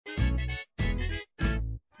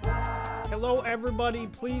Hello, everybody.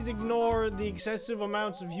 Please ignore the excessive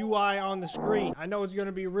amounts of UI on the screen. I know it's going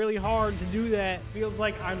to be really hard to do that. Feels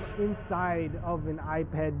like I'm inside of an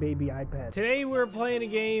iPad, baby iPad. Today, we're playing a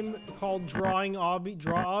game called Drawing Obby.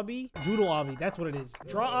 Draw Obby? Doodle Obby. That's what it is.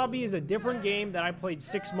 Draw Obby is a different game that I played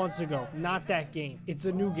 6 months ago. Not that game. It's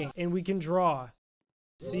a new game. And we can draw.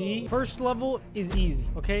 See? First level is easy,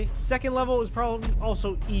 okay? Second level is probably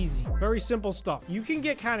also easy. Very simple stuff. You can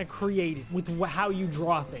get kind of creative with how you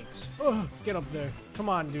draw things. Ugh, get up there. Come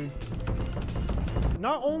on, dude.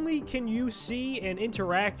 Not only can you see and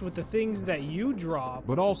interact with the things that you draw,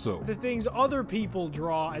 but also the things other people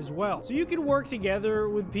draw as well. So you can work together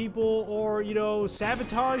with people or, you know,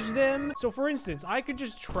 sabotage them. So for instance, I could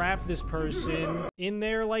just trap this person in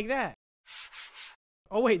there like that.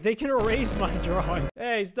 Oh wait, they can erase my drawing.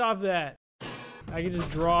 Hey, stop that. I can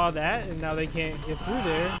just draw that and now they can't get through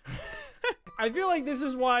there. I feel like this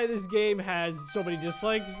is why this game has so many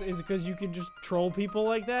dislikes, is because you can just troll people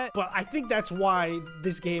like that. But I think that's why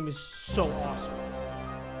this game is so awesome.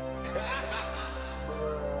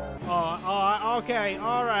 Okay,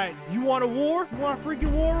 all right. You want a war? You want a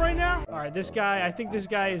freaking war right now? All right, this guy, I think this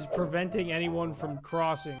guy is preventing anyone from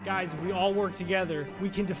crossing. Guys, if we all work together, we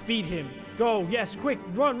can defeat him. Go, yes, quick,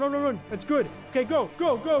 run, run, run, run. That's good. Okay, go,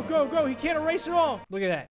 go, go, go, go. He can't erase it all. Look at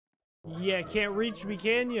that. Yeah, can't reach me,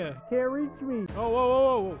 can you? Can't reach me. Oh, whoa,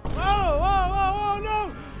 whoa, whoa. Oh, whoa, whoa, whoa,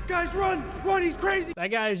 no. Guys, run, run, he's crazy. That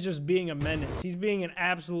guy is just being a menace. He's being an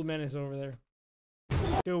absolute menace over there.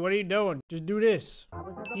 Dude, what are you doing? Just do this.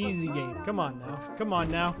 Easy game. Come on now. Come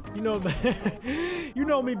on now. You know you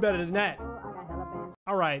know me better than that.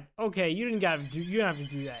 All right. Okay, you didn't have to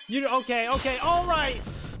do that. Okay, okay. All right.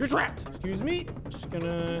 You're trapped. Excuse me. Just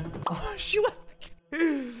gonna oh, she left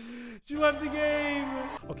the game.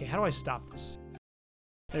 Okay, how do I stop this?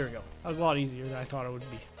 There we go. That was a lot easier than I thought it would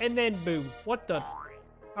be. And then boom. What the?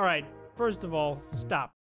 All right. First of all,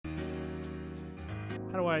 stop.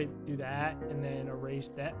 How do I do that and then erase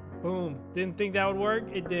that? Boom. Didn't think that would work?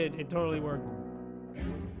 It did. It totally worked.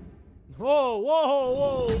 Whoa,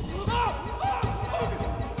 whoa, whoa.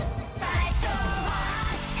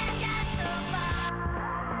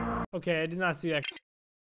 Okay, I did not see that.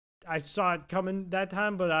 I saw it coming that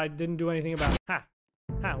time, but I didn't do anything about it. Ha.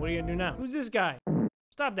 Ha, what are you gonna do now? Who's this guy?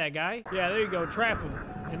 Stop that guy. Yeah, there you go. Trap him.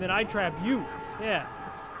 And then I trap you. Yeah.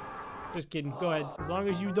 Just kidding. Go ahead. As long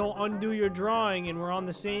as you don't undo your drawing and we're on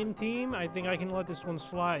the same team, I think I can let this one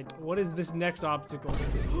slide. What is this next obstacle?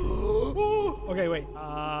 Okay, wait.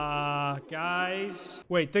 Guys.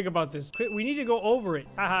 Wait, think about this. We need to go over it.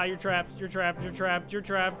 Haha, you're trapped. You're trapped. You're trapped. You're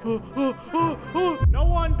trapped. No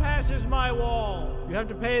one passes my wall. You have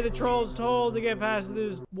to pay the troll's toll to get past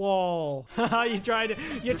this wall. Haha, you tried to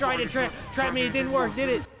trap me. It didn't work, did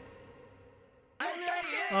it?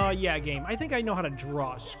 Yeah, game. I think I know how to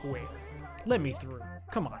draw a square. Let me through.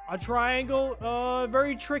 Come on. A triangle,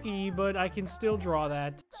 very tricky, but I can still draw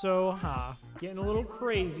that. So, getting a little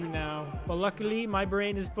crazy now. But luckily, my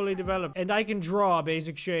brain is fully developed. And I can draw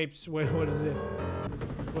basic shapes. Wait, what is it?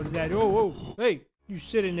 What is that? Oh, whoa. Hey, you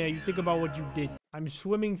sit in there. You think about what you did. I'm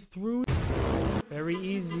swimming through. Very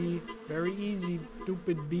easy. Very easy,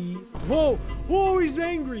 stupid bee. Whoa! Whoa, he's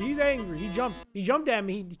angry. He's angry. He jumped. He jumped at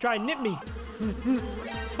me. He tried to nip me.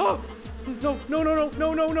 Oh! No, no, no, no,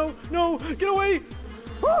 no, no, no, no! Get away!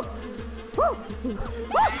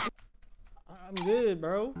 I'm good,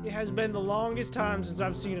 bro. It has been the longest time since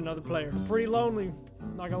I've seen another player. I'm pretty lonely.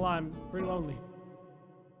 Not gonna lie, I'm pretty lonely.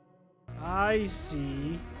 I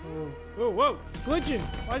see. Oh, whoa, whoa! It's glitching.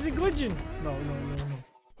 Why is it glitching? No, no, no, no.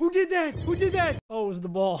 Who did that? Who did that? Oh, it was the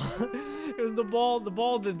ball. It was the ball. The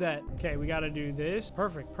ball did that. Okay, we gotta do this.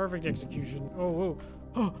 Perfect. Perfect execution. Oh, whoa.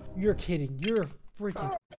 Oh, you're kidding. You're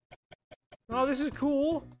freaking... Oh, this is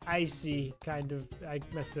cool. I see. Kind of. I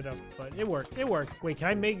messed it up, but it worked. It worked. Wait, can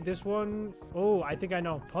I make this one? Oh, I think I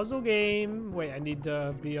know. Puzzle game. Wait, I need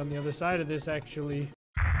to be on the other side of this, actually.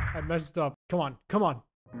 I messed up. Come on. Come on.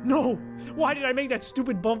 No! Why did I make that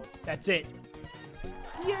stupid bump? That's it.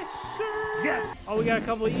 Yes, sir! Yes! Oh, we got a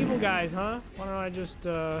couple of evil guys, huh? Why don't I just,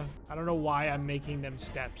 I don't know why I'm making them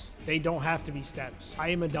steps. They don't have to be steps. I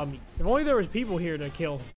am a dummy. If only there was people here to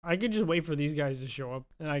kill. I could just wait for these guys to show up,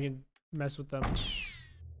 and I can mess with them.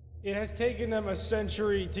 It has taken them a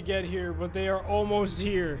century to get here, but they are almost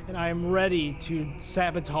here, and I am ready to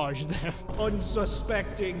sabotage them.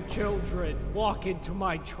 Unsuspecting children, walk into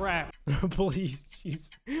my trap. Please, jeez.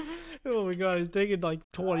 Oh my god, it's taking like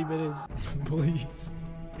 20 minutes. Please.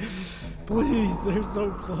 Please, they're so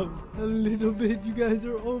close. A little bit, you guys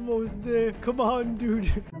are almost there. Come on,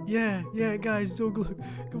 dude. Yeah, guys, so close.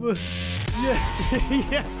 Come on. Yes,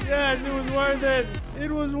 yes, it was worth it.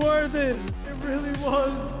 It was worth it. It really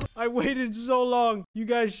was. I waited so long. You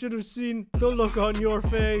guys should have seen the look on your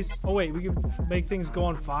face. Oh, wait, we can make things go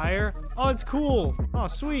on fire? Oh, it's cool. Oh,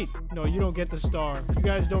 sweet. No, you don't get the star. You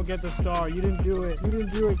guys don't get the star. You didn't do it. You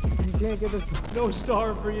didn't do it. You can't get the no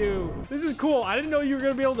star for you. This is cool. I didn't know you were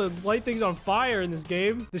going to be able to light things on fire in this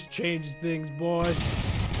game. This changed things, boys.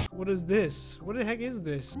 What is this? What the heck is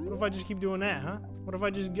this? What if I just keep doing that, huh? What if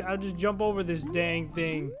I'll just jump over this dang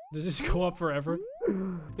thing? Does this go up forever?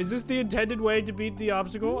 Is this the intended way to beat the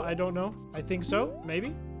obstacle? I don't know. I think so.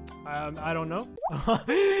 Maybe. I don't know.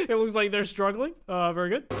 It looks like they're struggling. Very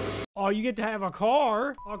good. Oh, you get to have a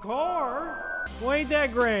car. A car? Well, ain't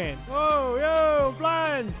that grand? Whoa, yo,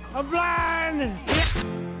 flying. I'm flying.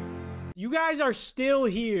 You guys are still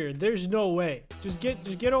here. There's no way. Just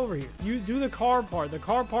get over here. You do the car part. The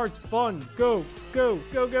car part's fun. Go, go,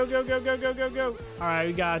 go, go, go, go, go, go, go, go. All right,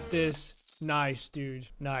 we got this. Nice, dude.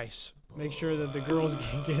 Nice. Make sure that the girls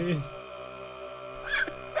can get in.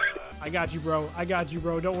 I got you, bro. I got you,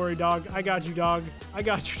 bro. Don't worry, dog. I got you, dog. I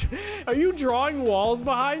got you. Are you drawing walls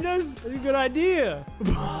behind us? That's a good idea.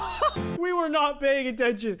 We were not paying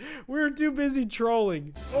attention. We were too busy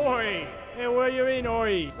trolling. Oi. Hey, what do you mean,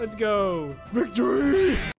 oi? Let's go.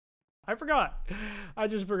 Victory. I forgot. I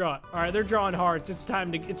just forgot. All right, they're drawing hearts. It's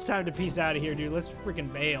time to peace out of here, dude. Let's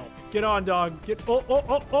freaking bail. Get on, dog.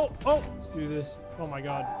 Oh. Let's do this. Oh my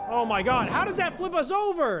god. Oh my god. How does that flip us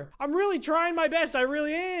over? I'm really trying my best. I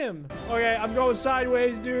really am. Okay, I'm going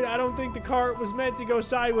sideways, dude. I don't think the cart was meant to go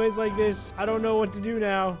sideways like this. I don't know what to do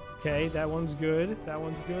now. Okay, that one's good. That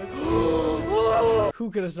one's good.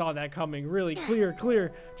 Who could have saw that coming? Really, clear,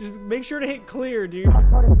 clear. Just make sure to hit clear, dude.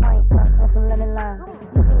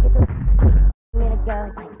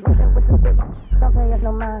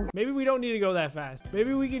 Maybe we don't need to go that fast.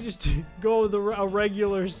 Maybe we can just go a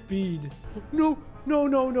regular speed. No, no,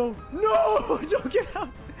 no, no, no! Don't get out!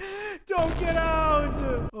 Don't get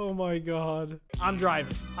out! Oh my god. I'm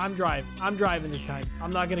driving. I'm driving this time.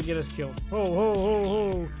 I'm not gonna get us killed. Ho, ho, ho,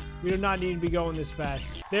 ho. We do not need to be going this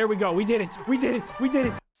fast. There we go. We did it. We did it. We did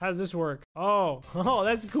it. How does this work? Oh,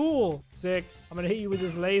 that's cool. Sick. I'm gonna hit you with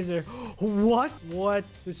this laser. What? What?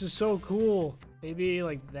 This is so cool. Maybe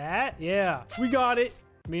like that? Yeah. We got it.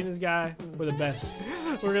 Me and this guy, we're the best.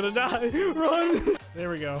 We're gonna die. Run.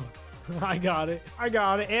 There we go. I got it. I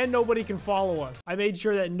got it. And nobody can follow us. I made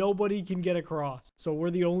sure that nobody can get across. So we're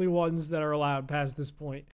the only ones that are allowed past this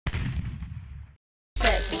point.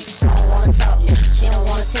 She don't wanna talk, she don't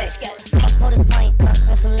wanna text. Hold this pint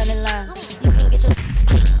and some lemon lime. You can get your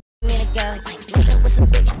me and the guys. With some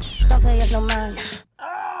bitch, don't pay us no mind.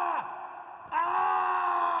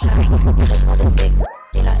 Hold this dick,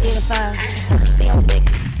 she not even fine. Be on dick,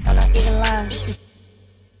 I'm not even lying.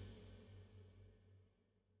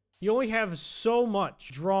 You only have so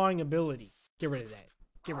much drawing ability. Get rid of that.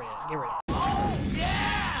 Get rid of that. Get rid of that.